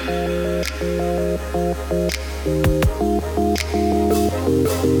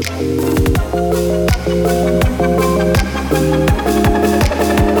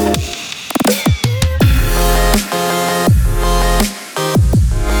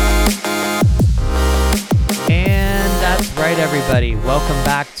Everybody, welcome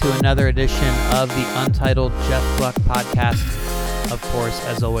back to another edition of the Untitled Jeff Gluck podcast. Of course,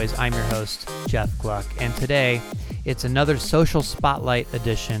 as always, I'm your host, Jeff Gluck, and today it's another Social Spotlight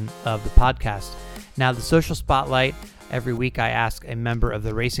edition of the podcast. Now, the Social Spotlight, every week I ask a member of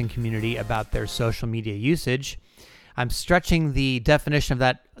the racing community about their social media usage. I'm stretching the definition of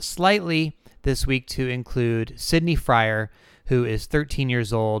that slightly this week to include Sydnee Fryer, who is 13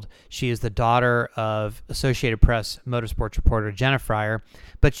 years old. She is the daughter of Associated Press motorsports reporter Jenna Fryer,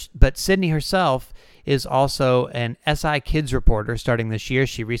 but Sydnee herself is also an SI Kids reporter starting this year.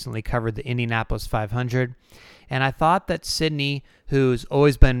 She recently covered the Indianapolis 500, and I thought that Sydnee, who's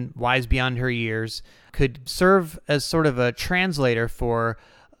always been wise beyond her years, could serve as sort of a translator for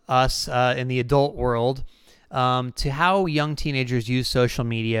us in the adult world to how young teenagers use social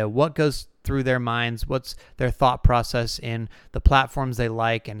media, what goes through their minds, what's their thought process in the platforms they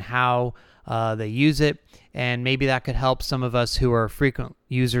like and how they use it. And maybe that could help some of us who are frequent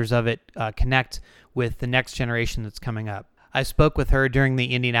users of it connect with the next generation that's coming up. I spoke with her during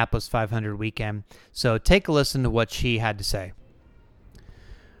the Indianapolis 500 weekend, so take a listen to what she had to say.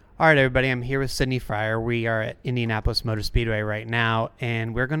 All right, everybody, I'm here with Sydnee Fryer. We are at Indianapolis Motor Speedway right now,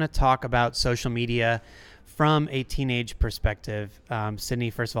 and we're going to talk about social media from a teenage perspective.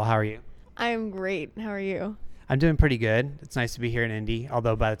 Sydnee, first of all, how are you? I'm great. How are you? I'm doing pretty good. It's nice to be here in Indy,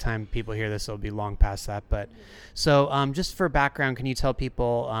 although by the time people hear this, it'll be long past that. But so just for background, can you tell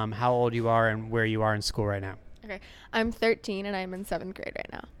people how old you are and where you are in school right now? Okay. I'm 13 and I'm in 7th grade right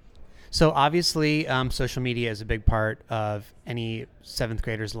now. So obviously, social media is a big part of any 7th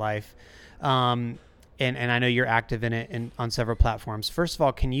grader's life. And I know you're active in it on several platforms. First of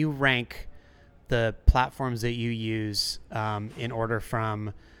all, can you rank the platforms that you use in order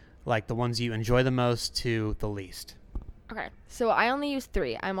from like the ones you enjoy the most to the least? Okay. So I only use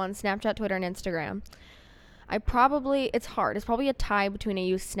 3. I'm on Snapchat, Twitter, and Instagram. It's hard. It's probably a tie between I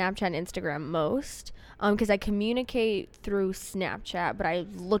use Snapchat and Instagram most because I communicate through Snapchat, but I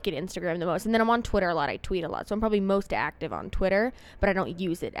look at Instagram the most. And then I'm on Twitter a lot. I tweet a lot. So I'm probably most active on Twitter, but I don't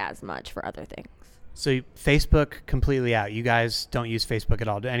use it as much for other things. So Facebook completely out. You guys don't use Facebook at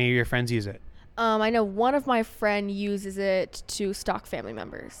all. Do any of your friends use it? I know one of my friends uses it to stalk family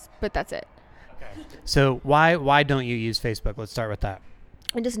members, but that's it. Okay. So why don't you use Facebook? Let's start with that.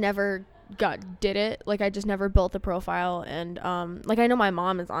 I just never did it. Like, I just never built a profile, and like, I know my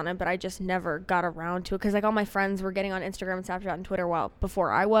mom is on it, but I just never got around to it because like all my friends were getting on Instagram and Snapchat and Twitter before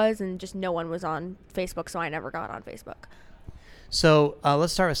I was, and just no one was on Facebook, so I never got on Facebook. So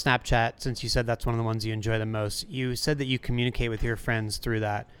let's start with Snapchat, since you said that's one of the ones you enjoy the most. You said that you communicate with your friends through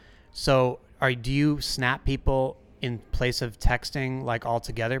that. So do you snap people in place of texting, like all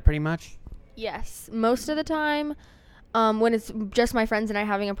together pretty much? Yes. Most of the time, when it's just my friends and I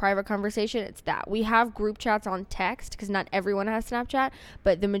having a private conversation, it's that. We have group chats on text because not everyone has Snapchat,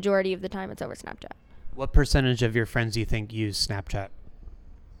 but the majority of the time it's over Snapchat. What percentage of your friends do you think use Snapchat?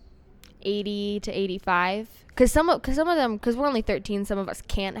 80 to 85. Because some of them, because we're only 13, some of us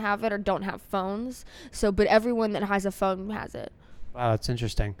can't have it or don't have phones. But everyone that has a phone has it. Wow, that's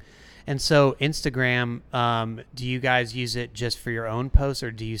interesting. And so Instagram, do you guys use it just for your own posts,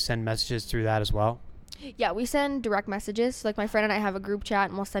 or do you send messages through that as well? Yeah, we send direct messages. Like, my friend and I have a group chat,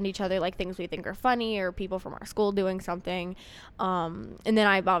 and we'll send each other like things we think are funny or people from our school doing something. And then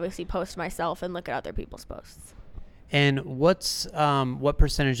I obviously post myself and look at other people's posts. And what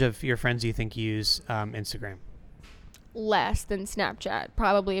percentage of your friends do you think use Instagram? Less than Snapchat,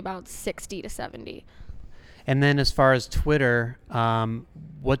 probably about 60 to 70. And then as far as Twitter,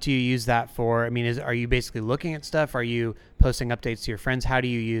 what do you use that for? I mean, are you basically looking at stuff? Are you posting updates to your friends? How do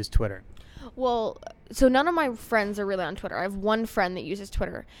you use Twitter? Well, so none of my friends are really on Twitter. I have one friend that uses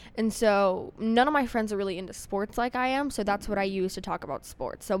Twitter. And so none of my friends are really into sports like I am. So that's what I use to talk about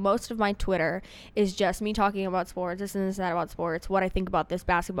sports. So most of my Twitter is just me talking about sports, this and that about sports, what I think about this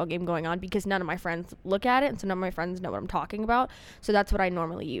basketball game going on, because none of my friends look at it. And so none of my friends know what I'm talking about. So that's what I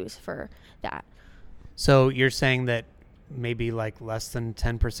normally use for that. So you're saying that maybe like less than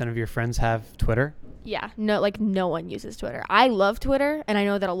 10% of your friends have Twitter? Yeah, no one uses Twitter. I love Twitter, and I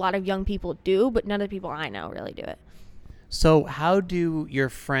know that a lot of young people do, but none of the people I know really do it. So how do your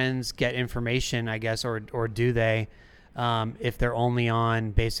friends get information, I guess, or do they, if they're only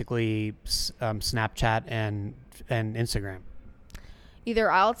on basically Snapchat and Instagram?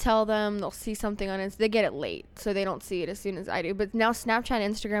 Either I'll tell them, they'll see something on it. They get it late, so they don't see it as soon as I do. But now Snapchat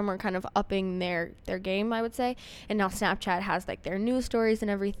and Instagram are kind of upping their game, I would say. And now Snapchat has like their news stories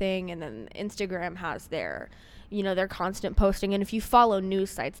and everything, and then Instagram has their, their constant posting. And if you follow news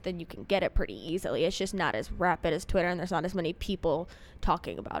sites, then you can get it pretty easily. It's just not as rapid as Twitter, and there's not as many people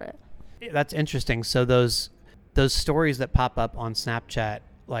talking about it. That's interesting. So those stories that pop up on Snapchat,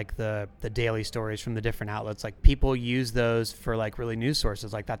 like the daily stories from the different outlets, like people use those for like really news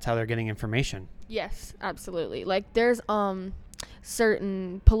sources, like that's how they're getting information. Yes, absolutely. Like there's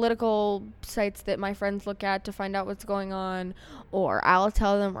certain political sites that my friends look at to find out what's going on, or I'll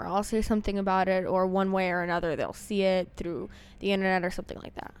tell them, or I'll say something about it, or one way or another they'll see it through the internet or something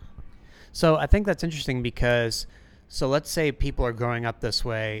like that. So I think that's interesting because, so let's say people are growing up this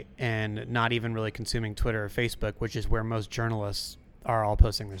way and not even really consuming Twitter or Facebook, which is where most journalists are all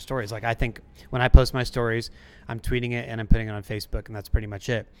posting their stories. Like I think when I post my stories, I'm tweeting it and I'm putting it on Facebook, and that's pretty much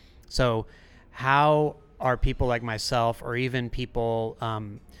it. So how are people like myself, or even people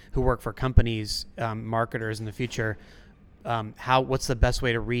who work for companies, marketers in the future, what's the best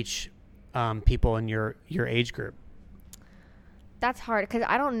way to reach people in your age group? That's hard because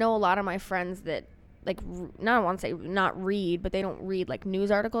I don't know a lot of my friends that like, I want to say not read, but they don't read like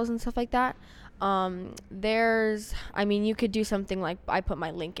news articles and stuff like that. You could do something like I put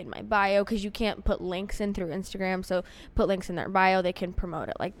my link in my bio, because you can't put links in through Instagram. So put links in their bio. They can promote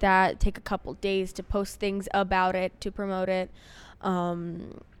it like that. Take a couple days to post things about it to promote it.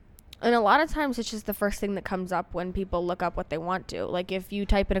 And a lot of times it's just the first thing that comes up when people look up what they want to. Like if you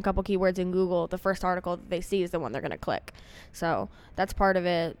type in a couple keywords in Google, the first article that they see is the one they're going to click. So that's part of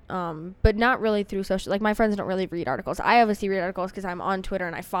it. But not really through social. Like my friends don't really read articles. I obviously read articles because I'm on Twitter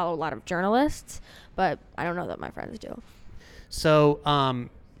and I follow a lot of journalists, but I don't know that my friends do. So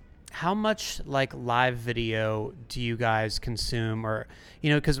how much like live video do you guys consume? Or,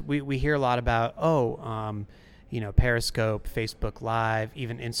 because we hear a lot about, Periscope, Facebook Live,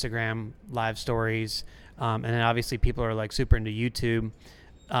 even Instagram live stories. And then obviously people are like super into YouTube.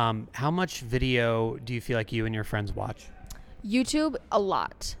 How much video do you feel like you and your friends watch? YouTube, a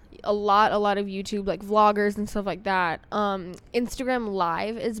lot of YouTube, like vloggers and stuff like that. Instagram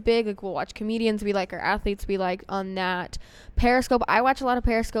Live is big. Like we'll watch comedians we like or athletes we like on that. Periscope, I watch a lot of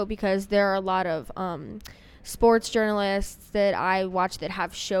Periscope because there are a lot of sports journalists that I watch that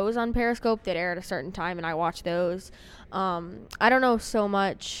have shows on Periscope that air at a certain time, and I watch those. I don't know so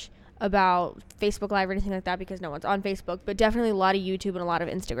much about Facebook Live or anything like that because no one's on Facebook, but definitely a lot of YouTube and a lot of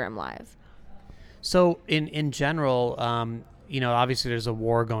Instagram Live. So in general, obviously there's a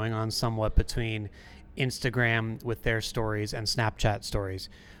war going on somewhat between Instagram with their stories and Snapchat stories.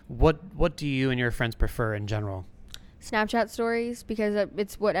 What do you and your friends prefer in general? Snapchat stories, because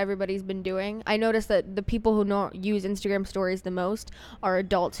it's what everybody's been doing. I noticed that the people who don't use Instagram stories the most are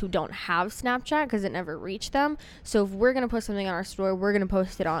adults who don't have Snapchat because it never reached them. So if we're going to post something on our story, we're going to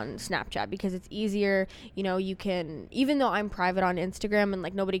post it on Snapchat because it's easier. You can, even though I'm private on Instagram and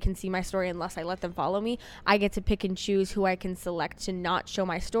like nobody can see my story unless I let them follow me, I get to pick and choose who I can select to not show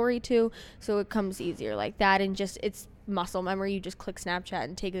my story to. So it comes easier like that, and just it's muscle memory. You just click Snapchat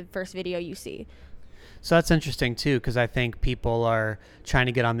and take the first video you see. So that's interesting too, because I think people are trying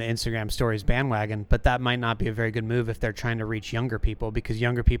to get on the Instagram stories bandwagon, but that might not be a very good move if they're trying to reach younger people, because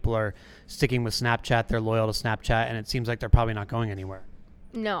younger people are sticking with Snapchat, they're loyal to Snapchat, and it seems like they're probably not going anywhere.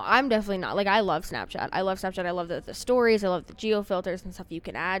 No, I'm definitely not. Like, I love Snapchat. I love the stories. I love the geo filters and stuff you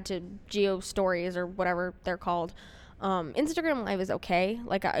can add to geo stories or whatever they're called. Instagram Live is okay,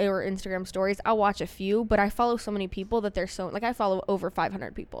 or Instagram stories. I'll watch a few, but I follow so many people that I follow over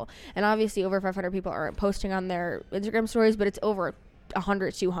 500 people, and obviously over 500 people aren't posting on their Instagram stories, but it's over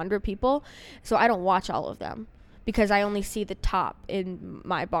 100, 200 people, so I don't watch all of them because I only see the top in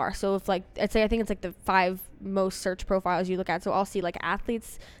my bar. So if I think it's like the 5 most search profiles you look at, so I'll see like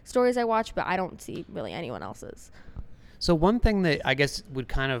athletes stories I watch, but I don't see really anyone else's. So one thing that I guess would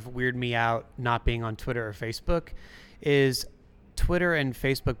kind of weird me out not being on Twitter or Facebook is Twitter and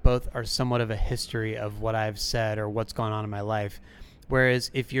Facebook both are somewhat of a history of what I've said or what's going on in my life.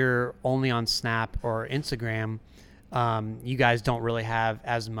 Whereas if you're only on Snap or Instagram, you guys don't really have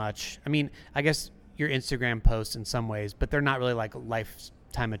as much. I mean, I guess your Instagram posts in some ways, but they're not really like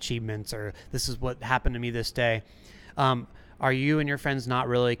lifetime achievements or this is what happened to me this day. Are you and your friends not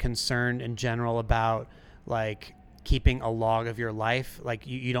really concerned in general about like keeping a log of your life? Like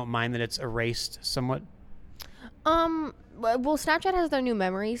you don't mind that it's erased somewhat? Well, Snapchat has their new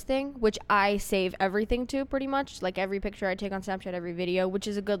memories thing, which I save everything to pretty much, like every picture I take on Snapchat, every video, which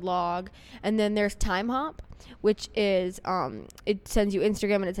is a good log. And then there's Time Hop, which is, it sends you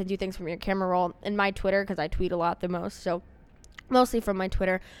Instagram and it sends you things from your camera roll, and my Twitter, because I tweet a lot the most. So Mostly from my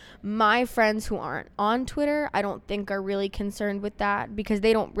Twitter. My friends who aren't on Twitter, I don't think are really concerned with that because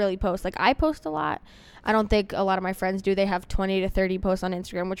they don't really post. Like, I post a lot. I don't think a lot of my friends do. They have 20 to 30 posts on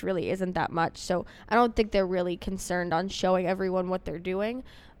Instagram, which really isn't that much. So I don't think they're really concerned on showing everyone what they're doing.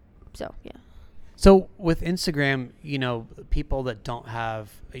 So, yeah. So with Instagram, people that don't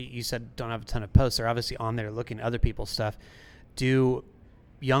have, you said don't have a ton of posts, are obviously on there looking at other people's stuff. Do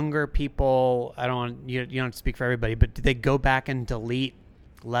younger people, you don't have to speak for everybody, but do they go back and delete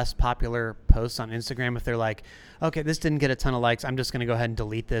less popular posts on Instagram if they're like, okay, this didn't get a ton of likes, I'm just going to go ahead and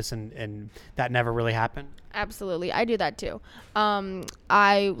delete this, and that never really happened? Absolutely. I do that too.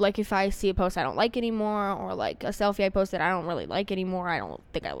 I like if I see a post I don't like anymore, or like a selfie I posted I don't really like anymore, I don't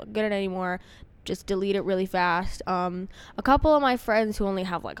think I look good at anymore, just delete it really fast. A couple of my friends who only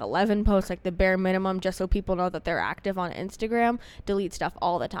have like 11 posts, like the bare minimum, just so people know that they're active on Instagram, delete stuff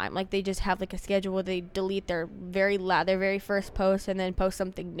all the time. Like they just have like a schedule where they delete their very first post and then post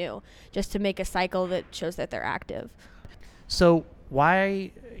something new, just to make a cycle that shows that they're active. So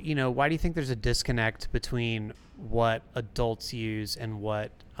why do you think there's a disconnect between what adults use and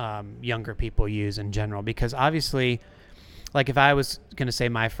what younger people use in general? Because obviously, like if I was going to say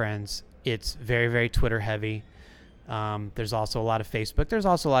my friends, it's very, very Twitter heavy. There's also a lot of Facebook. There's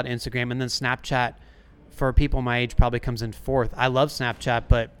also a lot of Instagram. And then Snapchat, for people my age, probably comes in fourth. I love Snapchat,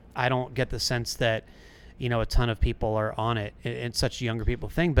 but I don't get the sense that, a ton of people are on it. It's such a younger people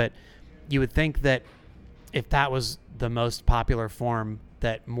thing. But you would think that if that was the most popular form,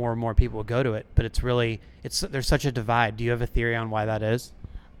 that more and more people would go to it. But there's such a divide. Do you have a theory on why that is?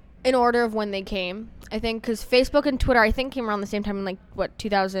 In order of when they came, I think, because Facebook and Twitter, I think, came around the same time in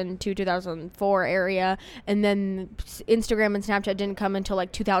 2002, 2004 area, and then Instagram and Snapchat didn't come until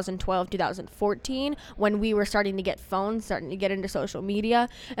 2012, 2014, when we were starting to get phones, starting to get into social media.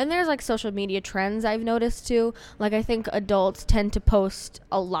 And there's social media trends I've noticed too. I think adults tend to post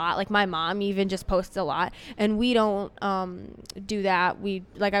a lot. Like my mom even just posts a lot, and we don't do that. We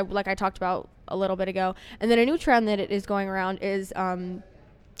I talked about a little bit ago. And then a new trend that is going around is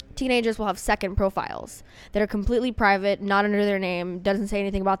teenagers will have second profiles that are completely private, not under their name, doesn't say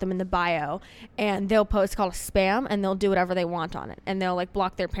anything about them in the bio, and they'll post, called a spam, and they'll do whatever they want on it, and they'll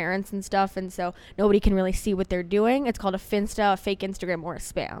block their parents and stuff, and so nobody can really see what they're doing. It's called a Finsta, a fake Instagram, or a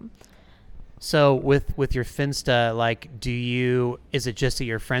spam. So with your Finsta, is it just that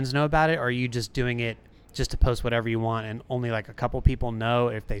your friends know about it, or are you just doing it just to post whatever you want and only a couple people know?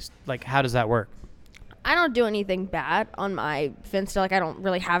 If they how does that work? I don't do anything bad on my Finsta. I don't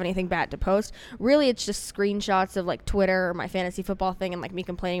really have anything bad to post. Really, it's just screenshots of Twitter or my fantasy football thing and me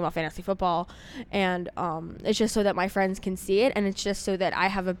complaining about fantasy football. And it's just so that my friends can see it. And it's just so that I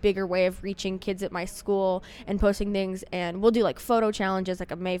have a bigger way of reaching kids at my school and posting things. And we'll do photo challenges,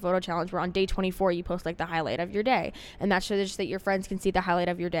 a May photo challenge where on day 24 you post the highlight of your day. And that's just that your friends can see the highlight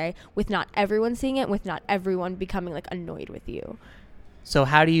of your day with not everyone seeing it, with not everyone becoming annoyed with you. So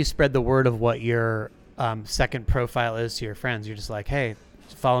how do you spread the word of what your second profile is to your friends? You're just hey,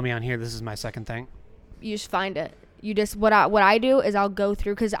 follow me on here, this is my second thing. You just find it. You just what I do is I'll go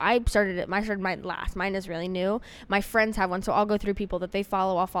through, because I started it. I started mine last. Mine is really new. My friends have one, so I'll go through people that they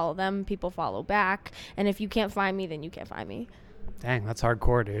follow. I'll follow them. People follow back. And if you can't find me, then you can't find me. Dang, that's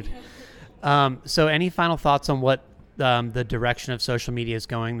hardcore, dude. So any final thoughts on what the direction of social media is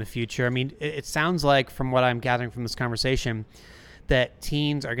going in the future? I mean, it sounds like, from what I'm gathering from this conversation, that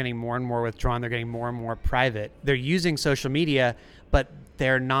teens are getting more and more withdrawn. They're getting more and more private. They're using social media, but they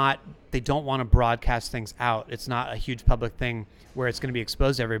don't want to broadcast things out. It's not a huge public thing where it's going to be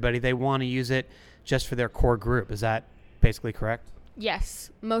exposed to everybody. They want to use it just for their core group. Is that basically correct? Yes,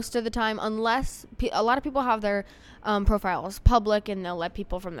 most of the time, unless a lot of people have their profiles public and they'll let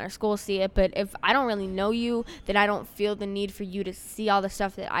people from their school see it. But if I don't really know you, then I don't feel the need for you to see all the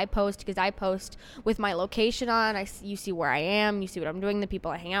stuff that I post, because I post with my location on. You see where I am, you see what I'm doing, the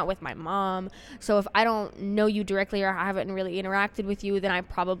people I hang out with, my mom. So if I don't know you directly or I haven't really interacted with you, then I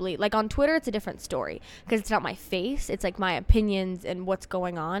probably, on Twitter, it's a different story because it's not my face. It's my opinions and what's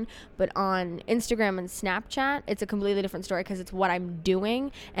going on. But on Instagram and Snapchat, it's a completely different story because it's what I'm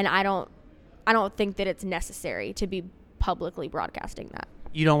doing, and I don't think that it's necessary to be publicly broadcasting that.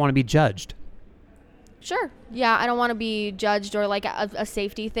 You don't want to be judged. Sure. Yeah, I don't want to be judged, or a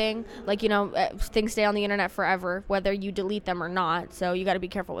safety thing. Things stay on the internet forever, whether you delete them or not. So you got to be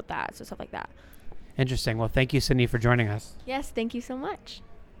careful with that. So stuff like that. Interesting. Well, thank you, Sydnee, for joining us. Yes, thank you so much.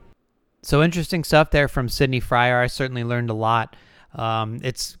 So interesting stuff there from Sydnee Fryer. I certainly learned a lot.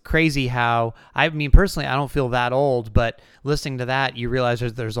 It's crazy how, personally, I don't feel that old, but listening to that, you realize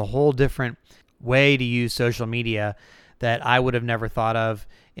there's a whole different way to use social media that I would have never thought of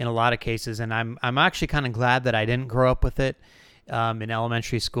in a lot of cases. And I'm actually kind of glad that I didn't grow up with it. in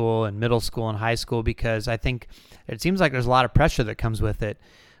elementary school and middle school and high school, because I think it seems like there's a lot of pressure that comes with it.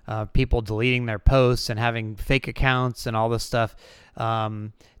 People deleting their posts and having fake accounts and all this stuff,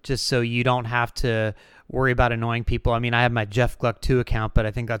 just so you don't have to worry about annoying people. I mean, I have my Jeff Gluck 2 account, but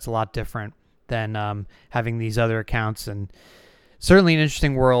I think that's a lot different than having these other accounts, and certainly an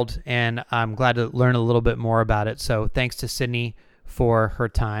interesting world, and I'm glad to learn a little bit more about it. So thanks to Sydnee for her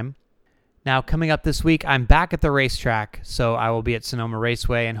time. Now, coming up this week, I'm back at the racetrack, so I will be at Sonoma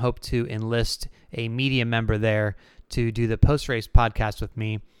Raceway and hope to enlist a media member there to do the post-race podcast with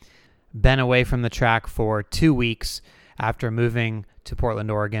me. Been away from the track for 2 weeks after moving to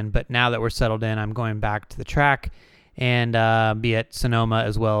Portland, Oregon, but now that we're settled in, I'm going back to the track and be at Sonoma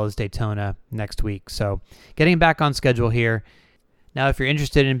as well as Daytona next week. So getting back on schedule here. Now, if you're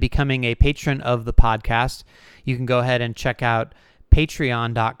interested in becoming a patron of the podcast, you can go ahead and check out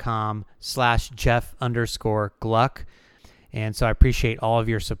patreon.com/Jeff_Gluck. And so I appreciate all of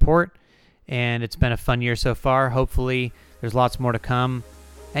your support, and it's been a fun year so far. Hopefully there's lots more to come.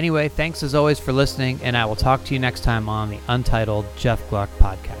 Anyway, thanks as always for listening, and I will talk to you next time on the Untitled Jeff Gluck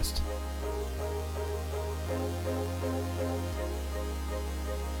Podcast.